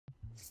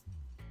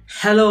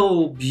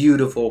Hello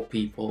beautiful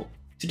people!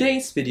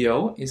 Today's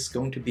video is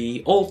going to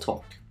be all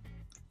talk.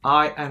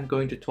 I am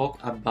going to talk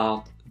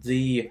about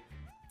the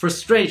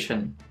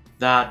frustration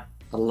that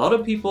a lot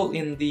of people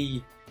in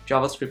the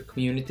JavaScript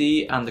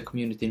community and the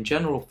community in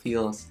general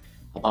feels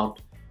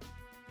about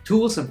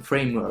tools and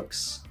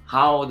frameworks,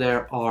 how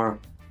there are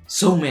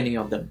so many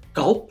of them.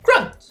 Gulp,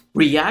 Grunt,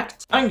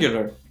 React,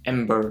 Angular,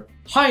 Ember,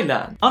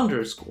 Highland,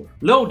 Underscore,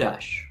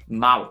 Lodash,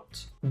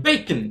 Mout,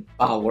 Bacon,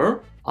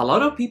 Power. A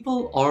lot of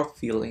people are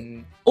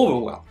feeling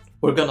overwhelmed.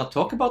 We're gonna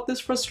talk about this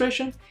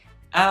frustration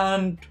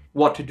and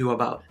what to do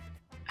about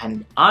it.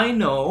 And I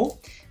know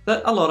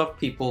that a lot of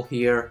people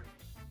here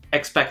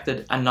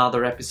expected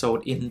another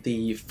episode in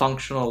the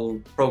functional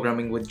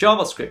programming with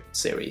JavaScript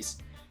series.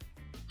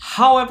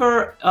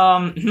 However,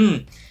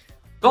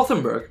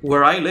 Gothenburg,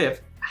 where I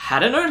live,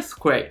 had an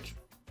earthquake,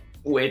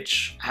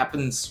 which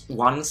happens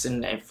once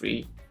in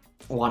every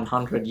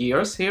 100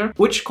 years here,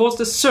 which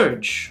caused a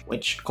surge,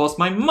 which caused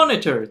my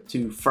monitor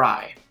to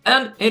fry.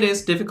 And it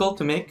is difficult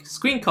to make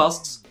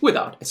screencasts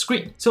without a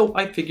screen. So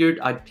I figured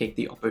I'd take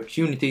the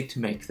opportunity to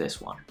make this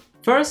one.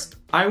 First,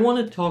 I want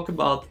to talk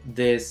about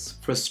this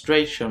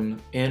frustration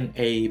in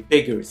a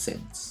bigger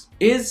sense.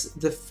 Is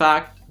the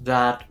fact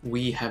that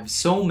we have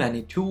so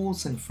many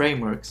tools and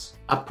frameworks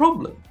a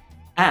problem?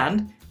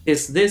 And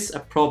is this a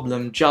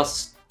problem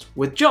just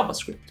with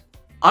JavaScript?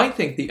 I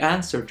think the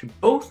answer to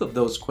both of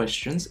those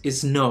questions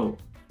is no.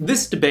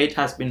 This debate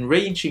has been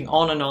raging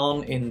on and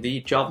on in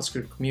the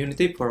JavaScript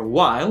community for a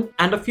while,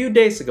 and a few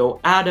days ago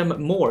Adam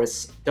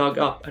Morse dug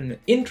up an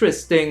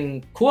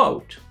interesting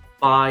quote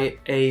by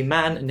a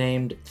man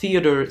named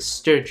Theodore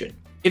Sturgeon.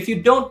 If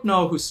you don't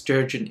know who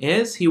Sturgeon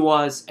is, he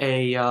was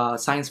a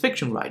science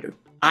fiction writer.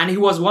 And he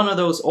was one of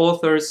those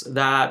authors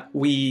that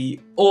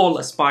we all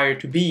aspire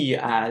to be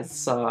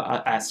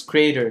as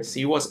creators.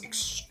 He was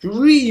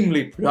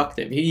extremely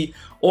productive. He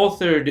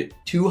authored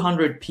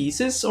 200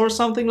 pieces or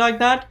something like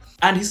that.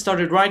 And he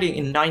started writing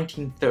in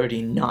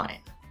 1939.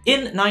 In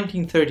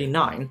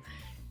 1939,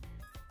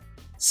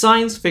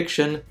 science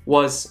fiction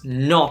was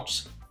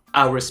not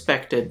a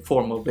respected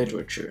form of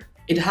literature.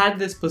 It had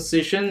this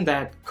position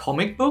that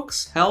comic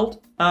books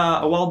held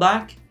a while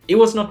back. It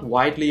was not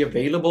widely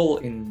available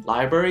in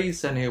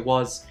libraries and it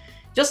was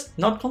just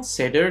not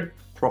considered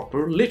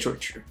proper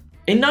literature.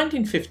 In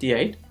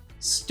 1958,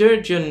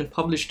 Sturgeon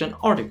published an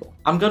article.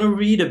 I'm gonna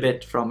read a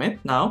bit from it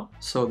now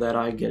so that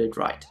I get it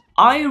right.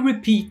 I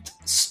repeat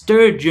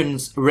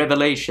Sturgeon's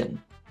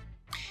revelation,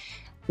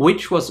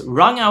 which was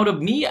wrung out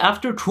of me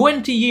after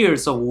 20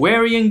 years of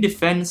wearying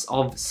defense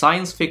of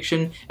science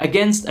fiction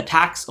against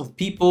attacks of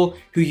people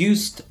who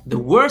used the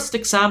worst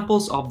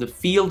examples of the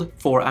field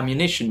for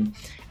ammunition,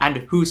 and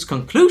whose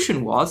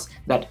conclusion was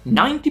that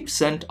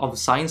 90% of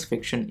science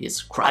fiction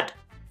is crud.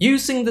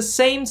 Using the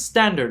same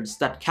standards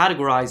that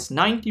categorize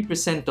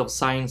 90% of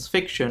science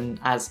fiction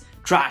as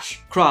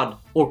trash, crud,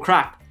 or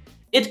crap,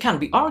 it can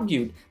be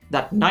argued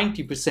that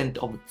 90%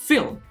 of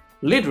film,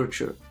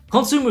 literature,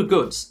 consumer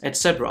goods,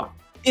 etc.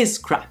 is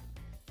crap.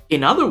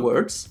 In other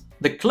words,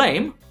 the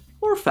claim,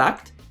 or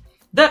fact,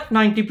 that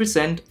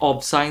 90%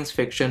 of science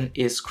fiction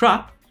is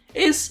crap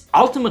is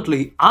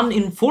ultimately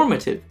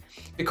uninformative,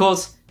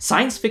 because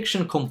science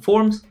fiction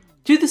conforms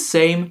to the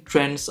same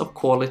trends of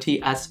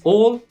quality as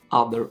all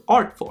other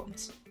art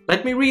forms.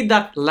 Let me read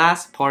that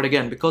last part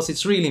again because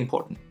it's really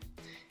important.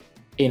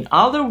 In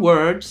other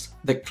words,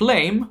 the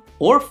claim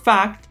or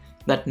fact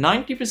that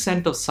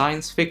 90% of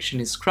science fiction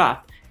is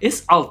crap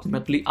is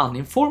ultimately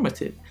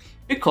uninformative,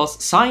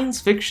 because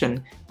science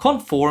fiction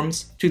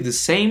conforms to the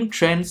same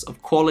trends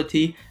of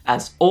quality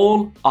as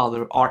all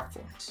other art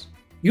forms.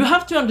 You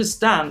have to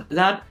understand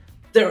that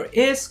there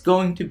is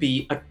going to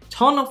be a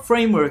ton of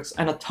frameworks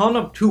and a ton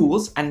of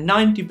tools, and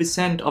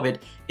 90% of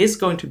it is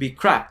going to be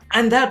crap.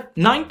 And that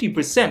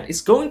 90%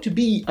 is going to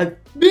be a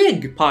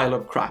big pile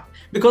of crap,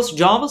 because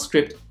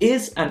JavaScript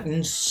is an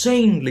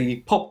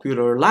insanely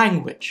popular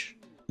language.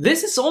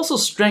 This is also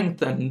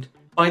strengthened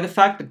by the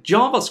fact that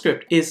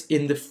JavaScript is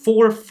in the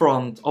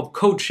forefront of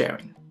code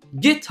sharing.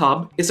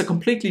 GitHub is a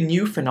completely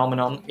new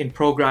phenomenon in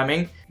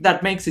programming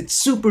that makes it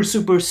super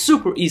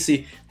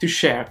easy to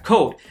share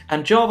code,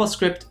 and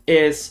JavaScript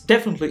is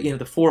definitely in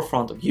the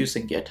forefront of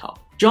using GitHub.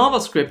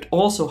 JavaScript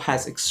also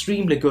has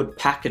extremely good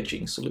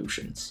packaging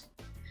solutions.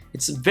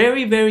 It's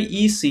very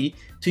easy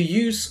to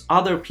use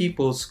other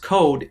people's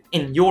code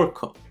in your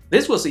code.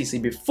 This was easy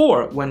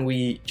before when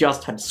we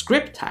just had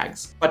script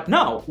tags, but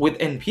now with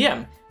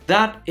NPM,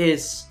 that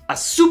is a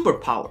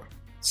superpower.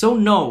 So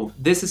no,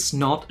 this is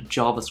not a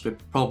JavaScript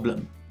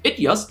problem. It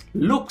just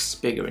looks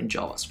bigger in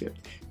JavaScript,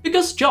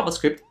 because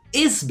JavaScript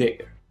is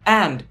bigger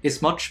and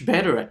is much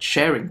better at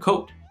sharing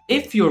code.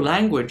 If your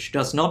language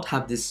does not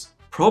have this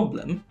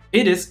problem,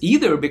 it is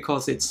either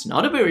because it's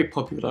not a very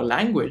popular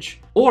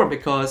language or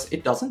because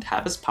it doesn't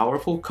have as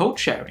powerful code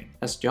sharing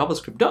as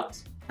JavaScript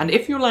does. And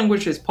if your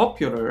language is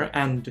popular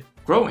and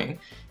growing,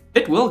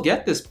 it will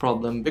get this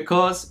problem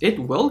because it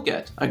will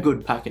get a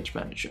good package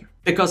manager.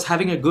 Because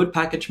having a good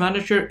package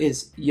manager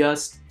is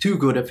just too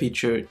good a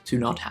feature to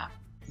not have.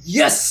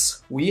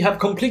 Yes! We have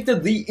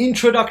completed the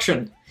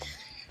introduction.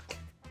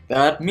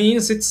 That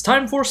means it's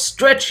time for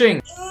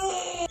stretching.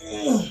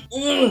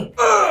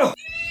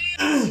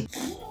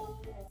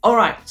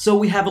 Alright, so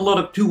we have a lot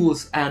of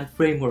tools and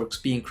frameworks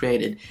being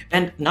created,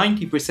 and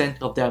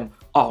 90% of them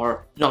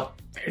are not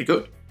very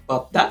good.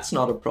 But that's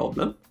not a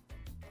problem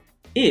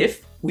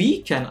if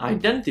we can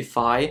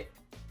identify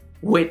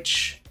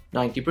which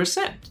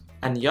 90%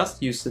 and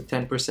just use the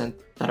 10%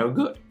 that are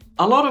good.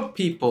 A lot of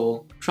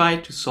people try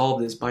to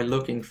solve this by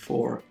looking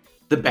for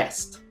the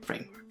best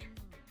framework,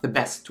 the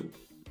best tool.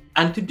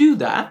 And to do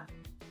that,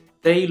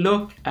 they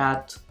look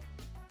at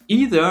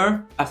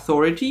either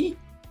authority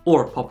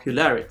or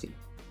popularity,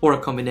 or a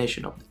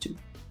combination of the two.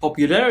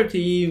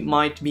 Popularity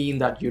might mean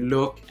that you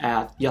look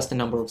at just the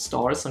number of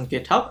stars on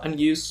GitHub and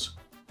use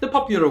the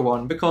popular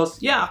one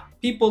because, yeah,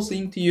 people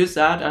seem to use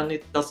that and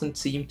it doesn't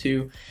seem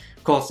to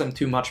cause them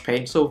too much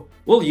pain, so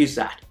we'll use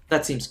that.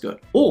 That seems good.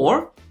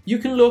 Or you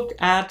can look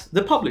at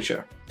the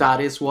publisher.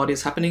 That is what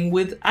is happening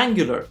with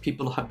Angular.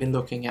 People have been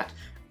looking at,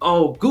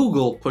 oh,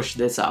 Google pushed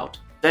this out.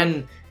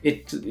 Then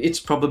it's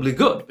probably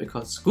good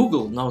because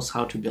Google knows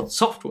how to build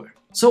software.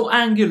 So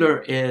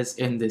Angular is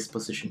in this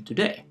position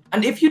today.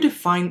 And if you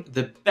define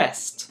the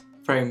best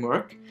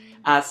framework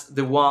as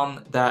the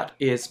one that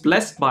is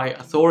blessed by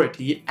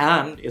authority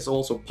and is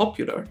also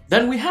popular,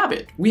 then we have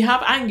it. We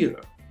have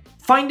Angular.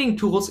 Finding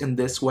tools in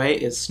this way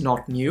is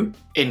not new.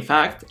 In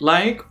fact,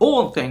 like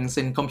all things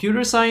in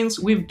computer science,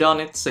 we've done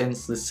it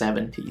since the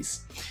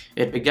 70s.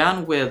 It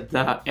began with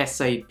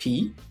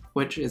SAP,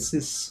 which is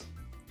this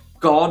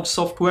god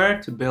software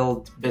to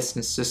build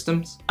business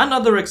systems.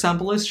 Another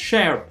example is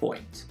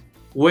SharePoint,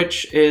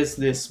 which is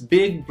this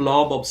big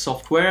blob of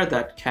software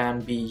that can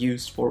be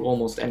used for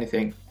almost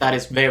anything that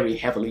is very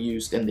heavily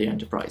used in the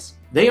enterprise.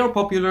 They are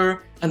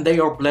popular and they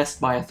are blessed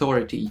by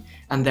authority,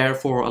 and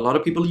therefore a lot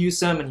of people use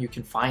them and you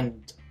can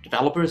find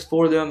developers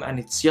for them, and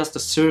it's just a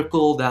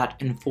circle that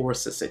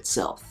enforces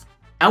itself.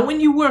 And when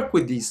you work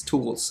with these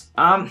tools,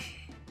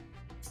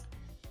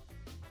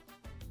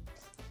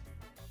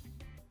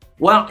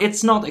 well,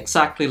 it's not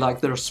exactly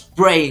like they're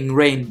spraying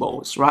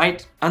rainbows,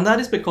 right? And that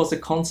is because the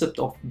concept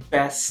of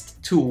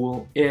best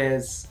tool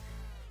is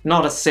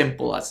not as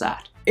simple as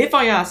that. If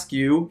I ask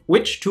you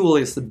which tool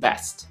is the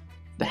best,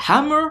 the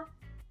hammer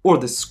or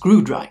the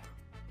screwdriver?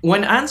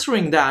 When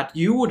answering that,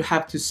 you would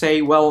have to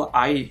say, well,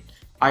 I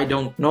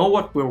don't know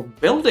what we're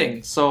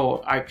building,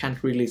 so I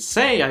can't really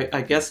say.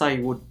 I guess I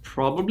would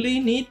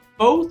probably need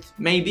both,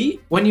 maybe.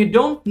 When you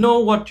don't know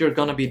what you're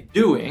gonna be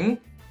doing,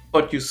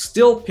 but you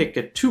still pick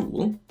a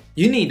tool,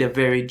 you need a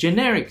very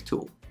generic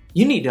tool.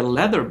 You need a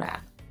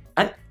Leatherman.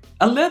 And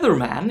a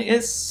Leatherman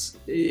is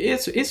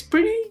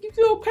pretty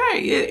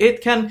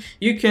okay.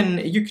 You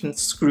can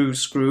screw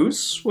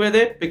screws with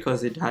it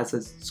because it has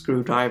a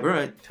screwdriver,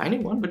 a tiny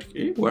one, but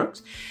it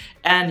works.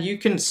 And you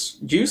can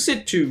use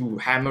it to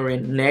hammer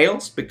in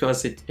nails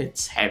because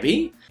it's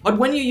heavy. But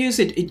when you use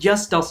it, it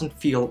just doesn't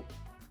feel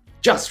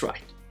just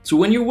right. So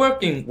when you're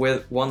working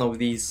with one of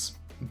these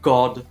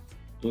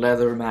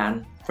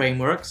god-Leatherman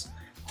frameworks,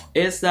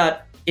 is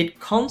that it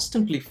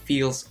constantly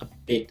feels a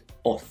bit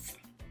off.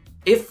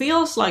 It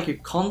feels like you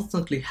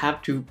constantly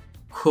have to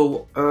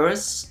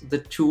coerce the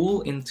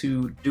tool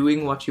into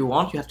doing what you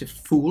want. You have to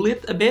fool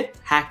it a bit,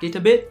 hack it a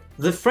bit.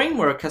 The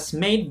framework has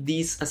made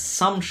these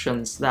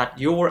assumptions that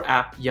your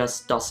app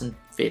just doesn't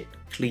fit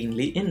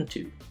cleanly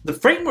into. The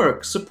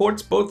framework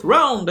supports both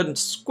round and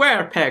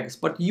square pegs,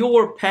 but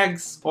your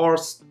pegs are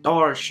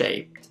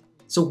star-shaped.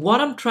 So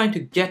what I'm trying to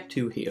get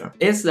to here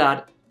is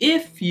that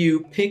if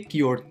you pick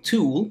your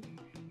tool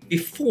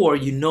before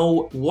you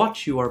know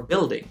what you are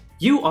building,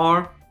 you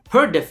are,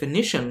 per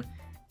definition,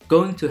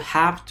 going to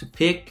have to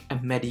pick a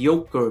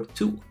mediocre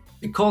tool,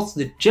 because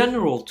the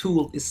general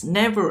tool is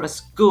never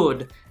as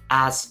good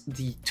as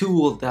the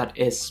tool that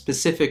is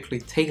specifically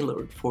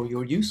tailored for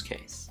your use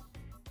case.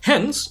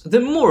 Hence,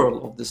 the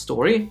moral of the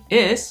story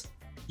is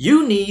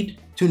you need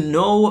to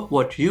know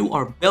what you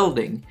are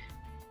building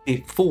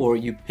before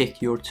you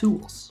pick your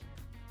tools.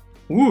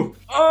 We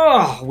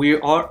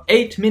are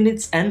 8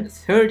 minutes and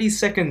 30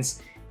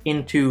 seconds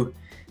into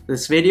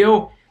this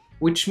video,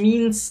 which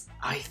means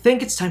I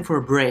think it's time for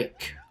a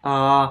break.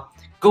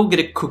 Go get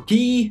a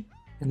cookie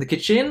in the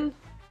kitchen.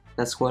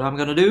 That's what I'm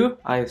gonna do.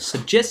 I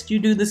suggest you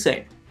do the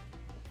same.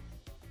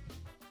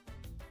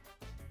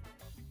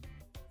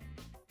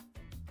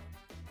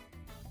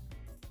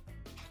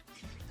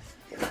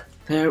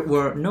 There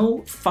were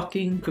no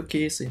fucking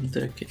cookies in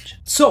the kitchen.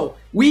 So,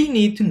 we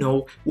need to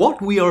know what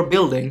we are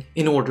building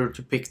in order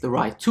to pick the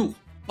right tool.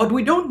 But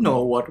we don't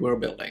know what we're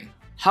building.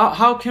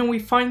 How can we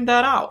find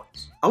that out?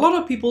 A lot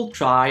of people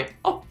try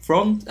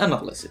upfront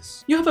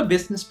analysis. You have a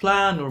business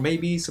plan or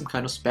maybe some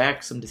kind of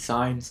specs, some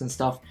designs and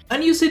stuff,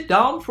 and you sit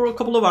down for a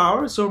couple of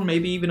hours or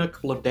maybe even a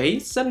couple of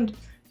days and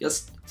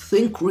just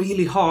think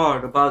really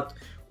hard about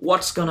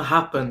what's gonna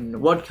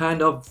happen, what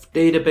kind of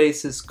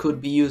databases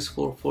could be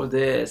useful for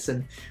this,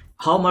 and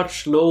how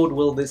much load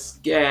will this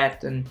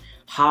get, and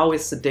how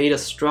is the data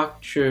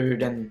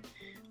structured, and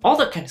all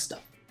that kind of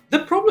stuff. The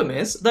problem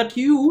is that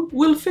you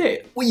will fail.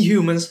 We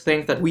humans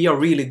think that we are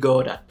really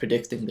good at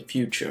predicting the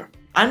future.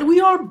 And we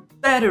are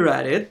better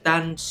at it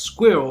than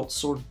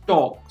squirrels or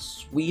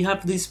dogs. We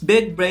have these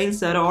big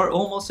brains that are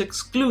almost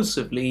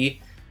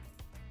exclusively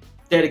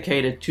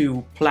dedicated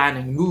to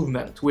planning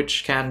movement,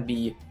 which can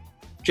be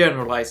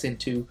generalized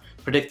into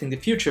predicting the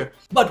future.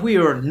 But we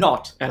are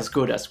not as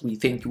good as we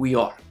think we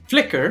are.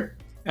 Flickr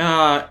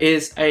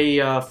is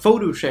a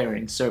photo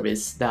sharing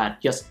service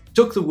that just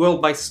took the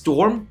world by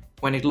storm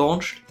when it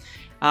launched.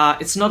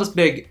 It's not as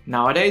big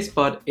nowadays,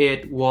 but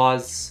it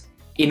was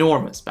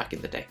enormous back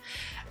in the day.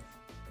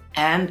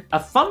 And a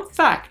fun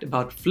fact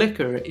about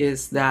Flickr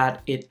is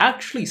that it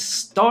actually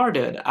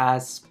started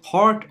as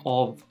part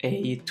of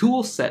a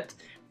toolset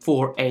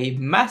for a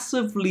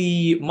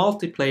massively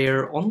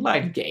multiplayer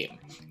online game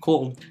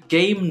called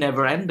Game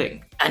Never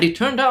Ending. And it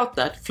turned out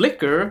that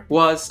Flickr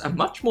was a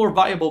much more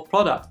viable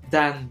product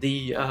than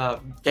the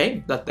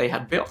game that they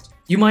had built.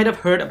 You might have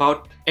heard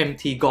about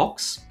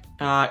MTGOX.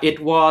 It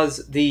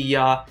was the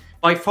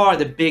by far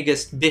the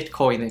biggest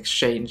Bitcoin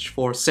exchange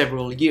for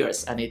several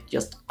years, and it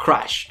just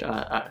crashed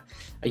a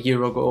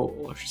year ago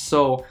or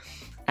so.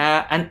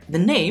 And the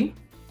name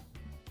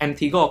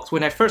MTGOX,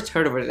 when I first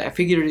heard of it, I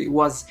figured it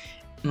was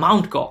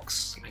Mount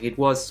Gox. Like it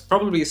was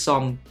probably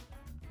some,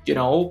 you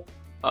know,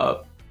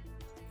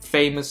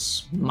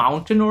 famous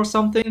mountain or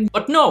something.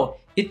 But no,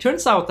 it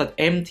turns out that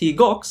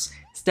MTGOX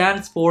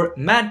stands for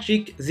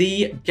Magic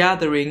the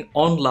Gathering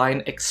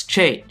Online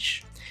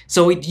Exchange.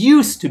 So it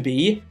used to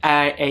be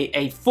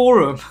a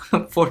forum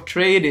for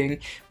trading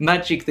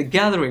Magic the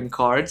Gathering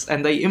cards,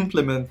 and they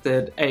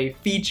implemented a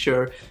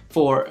feature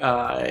for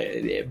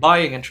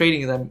buying and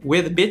trading them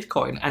with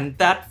Bitcoin, and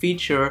that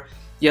feature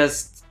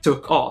just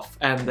took off,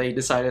 and they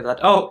decided that,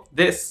 oh,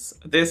 this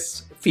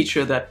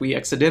feature that we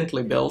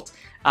accidentally built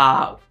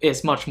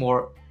is much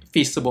more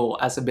feasible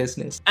as a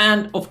business.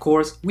 And of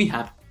course we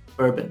have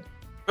Bourbon.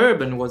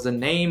 Bourbon was the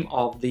name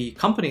of the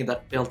company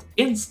that built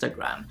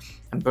Instagram,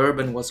 and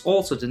Bourbon was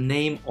also the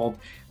name of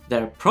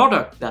their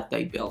product that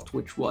they built,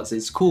 which was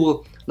this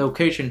cool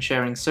location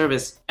sharing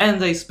service.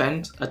 And they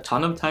spent a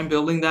ton of time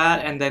building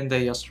that, and then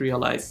they just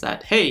realized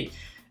that, hey,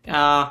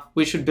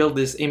 we should build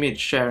this image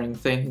sharing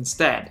thing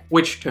instead,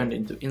 which turned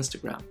into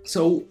Instagram.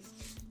 So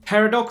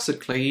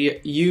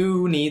paradoxically,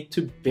 you need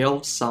to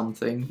build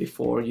something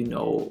before you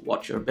know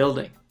what you're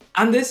building.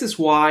 And this is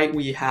why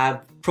we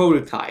have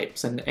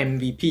prototypes and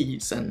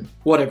MVPs and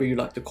whatever you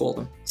like to call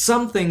them.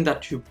 Something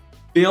that you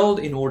build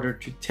in order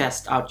to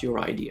test out your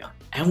idea.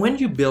 And when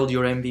you build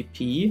your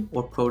MVP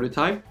or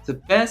prototype, the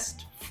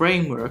best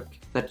framework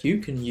that you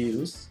can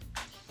use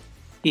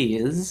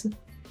is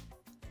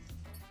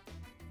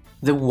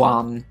the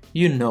one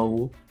you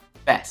know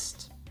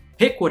best.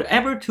 Pick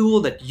whatever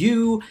tool that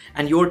you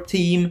and your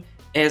team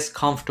is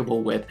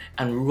comfortable with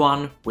and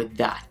run with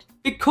that.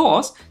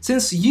 Because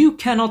since you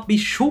cannot be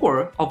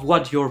sure of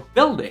what you're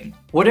building,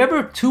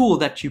 whatever tool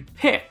that you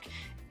pick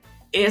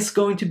is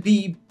going to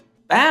be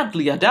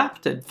badly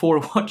adapted for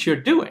what you're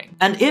doing.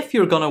 And if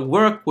you're gonna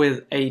work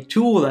with a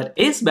tool that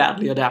is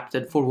badly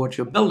adapted for what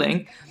you're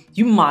building,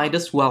 you might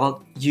as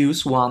well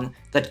use one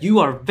that you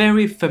are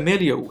very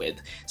familiar with,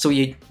 so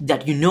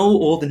that you know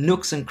all the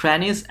nooks and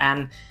crannies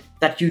and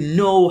that you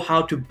know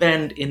how to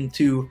bend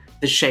into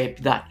the shape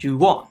that you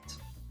want,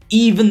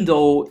 even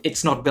though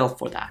it's not built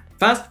for that.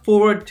 Fast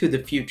forward to the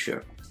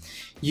future.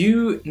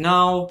 You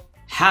now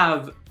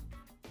have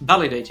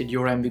validated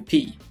your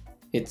MVP.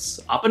 It's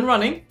up and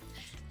running.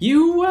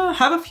 You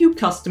have a few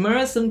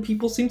customers and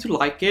people seem to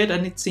like it,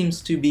 and it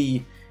seems to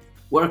be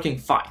working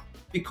fine.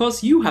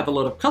 Because you have a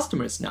lot of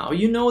customers now,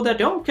 you know that,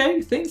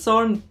 okay, things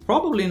are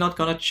probably not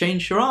gonna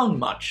change around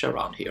much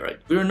around here.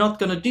 We're not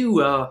gonna do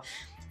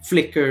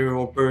Flickr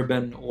or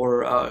Bourbon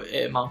or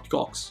Mount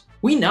Gox.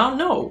 We now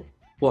know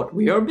what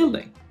we are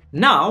building.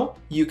 Now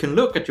you can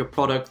look at your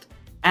product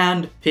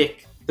and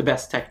pick the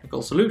best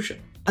technical solution.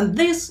 And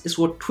this is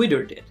what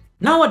Twitter did.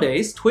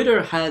 Nowadays,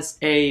 Twitter has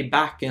a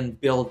backend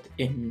built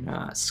in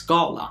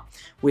Scala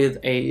with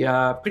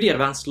a pretty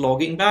advanced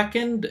logging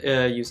backend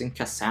using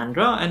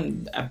Cassandra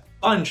and a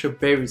bunch of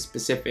very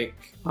specific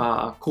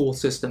cool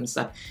systems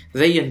that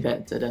they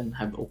invented and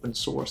have open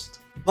sourced.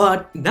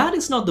 But that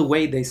is not the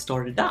way they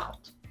started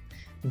out.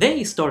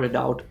 They started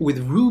out with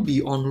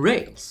Ruby on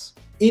Rails.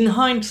 In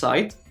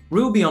hindsight,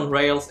 Ruby on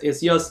Rails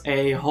is just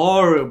a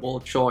horrible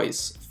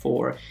choice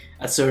for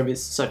a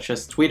service such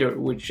as Twitter,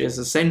 which is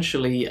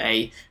essentially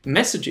a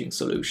messaging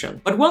solution.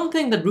 But one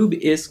thing that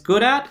Ruby is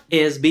good at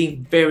is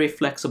being very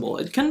flexible.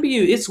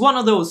 It's one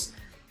of those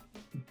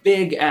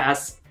big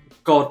ass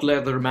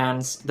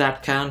god-Leathermans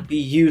that can be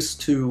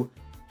used to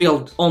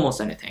build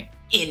almost anything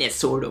in a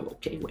sort of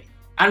okay way.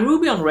 And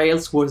Ruby on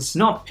Rails was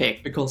not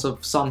picked because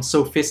of some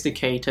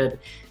sophisticated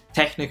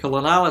technical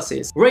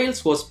analysis.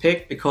 Rails was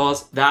picked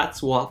because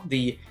that's what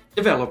the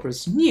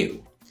developers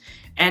knew.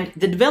 And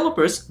the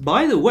developers,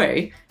 by the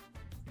way,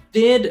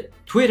 did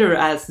Twitter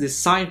as the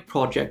side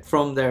project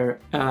from their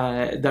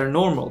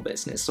normal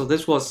business. So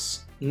this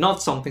was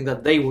not something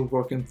that they were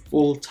working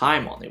full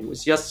time on. It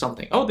was just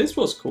something, oh, this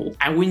was cool.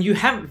 And when you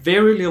have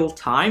very little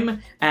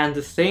time and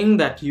the thing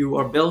that you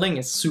are building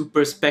is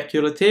super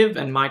speculative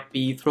and might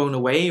be thrown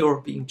away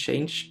or being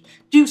changed,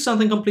 do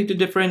something completely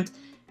different,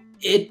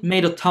 it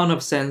made a ton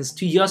of sense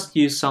to just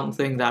use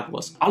something that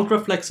was ultra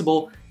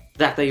flexible,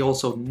 that they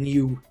also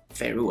knew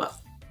very well.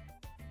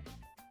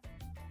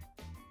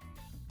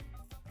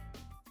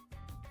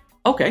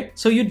 Okay,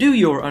 so you do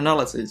your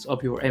analysis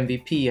of your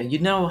MVP and you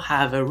now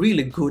have a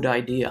really good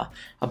idea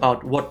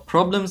about what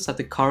problems that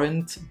the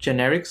current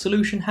generic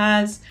solution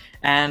has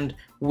and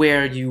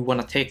where you want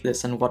to take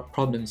this and what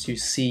problems you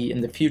see in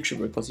the future,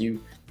 because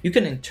you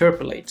can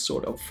interpolate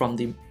sort of from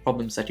the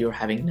problems that you're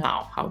having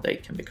now, how they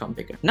can become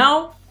bigger.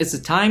 Now is the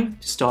time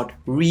to start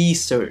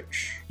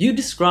research. You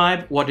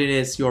describe what it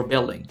is you're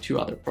building to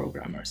other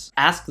programmers.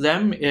 Ask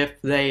them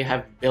if they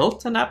have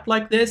built an app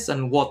like this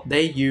and what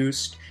they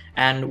used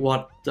and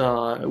what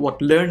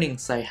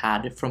learnings they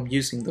had from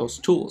using those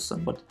tools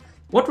and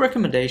what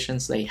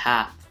recommendations they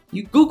have.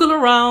 You Google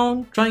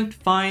around trying to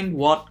find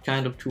what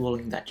kind of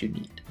tooling that you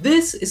need.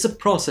 This is a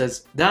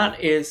process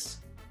that is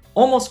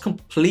almost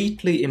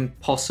completely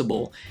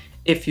impossible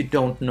if you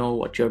don't know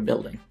what you're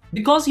building,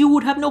 because you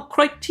would have no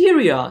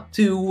criteria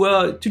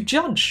to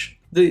judge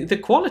the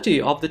quality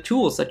of the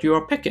tools that you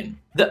are picking.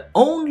 The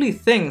only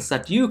things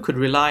that you could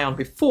rely on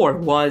before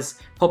was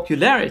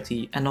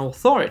popularity and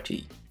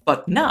authority.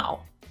 But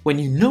now, when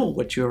you know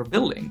what you're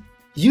building,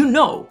 you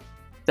know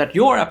that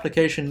your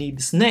application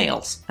needs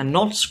nails and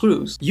not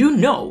screws. You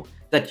know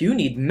that you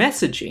need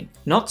messaging,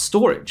 not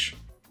storage,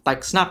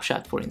 like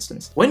Snapchat, for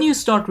instance. When you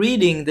start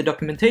reading the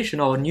documentation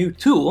of a new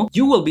tool,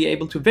 you will be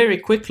able to very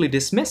quickly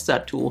dismiss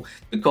that tool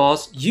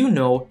because you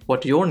know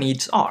what your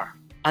needs are.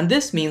 And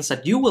this means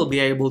that you will be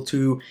able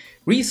to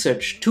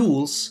research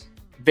tools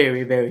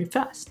very, very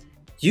fast.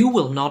 You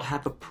will not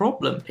have a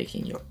problem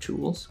picking your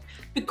tools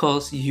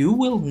because you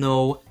will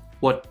know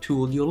what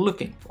tool you're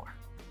looking for.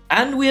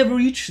 And we have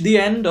reached the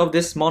end of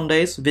this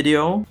Monday's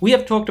video. We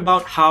have talked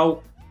about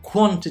how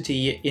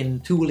quantity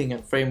in tooling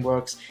and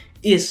frameworks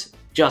is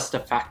just a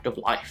fact of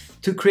life.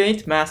 To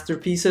create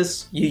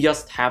masterpieces, you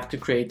just have to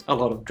create a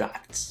lot of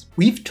drafts.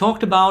 We've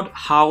talked about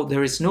how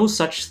there is no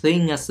such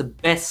thing as the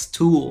best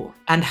tool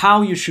and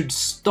how you should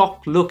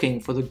stop looking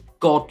for the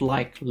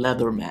godlike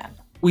Leatherman.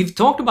 We've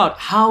talked about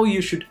how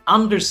you should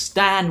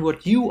understand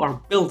what you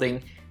are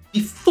building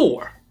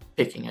before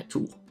picking a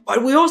tool.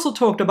 But we also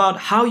talked about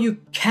how you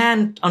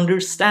can't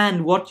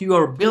understand what you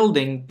are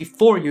building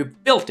before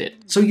you've built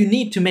it. So you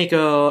need to make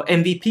a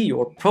MVP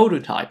or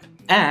prototype,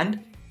 and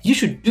you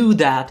should do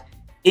that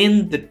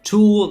in the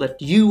tool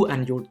that you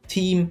and your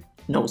team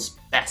knows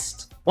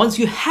best. Once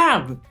you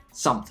have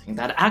something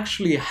that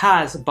actually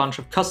has a bunch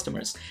of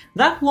customers,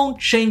 that won't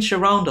change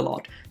around a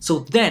lot, so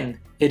then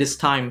it is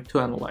time to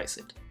analyze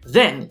it.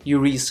 Then you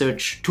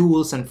research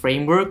tools and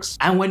frameworks,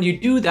 and when you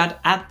do that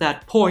at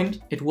that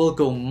point, it will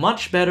go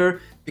much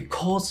better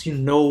because you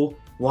know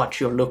what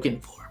you're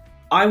looking for.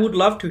 I would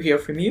love to hear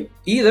from you,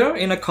 either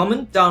in a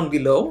comment down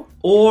below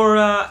or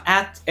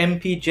at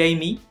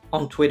mpjme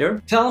on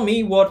Twitter. Tell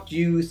me what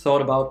you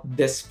thought about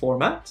this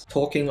format,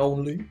 talking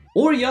only,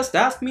 or just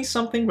ask me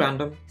something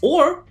random,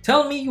 or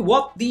tell me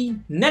what the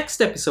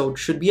next episode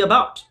should be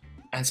about.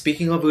 And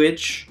speaking of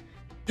which,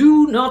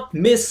 do not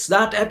miss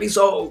that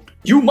episode.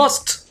 You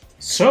must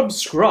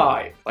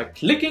subscribe by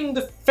clicking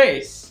the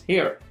face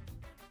here.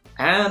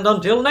 And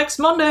until next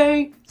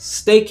Monday,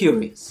 stay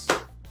curious.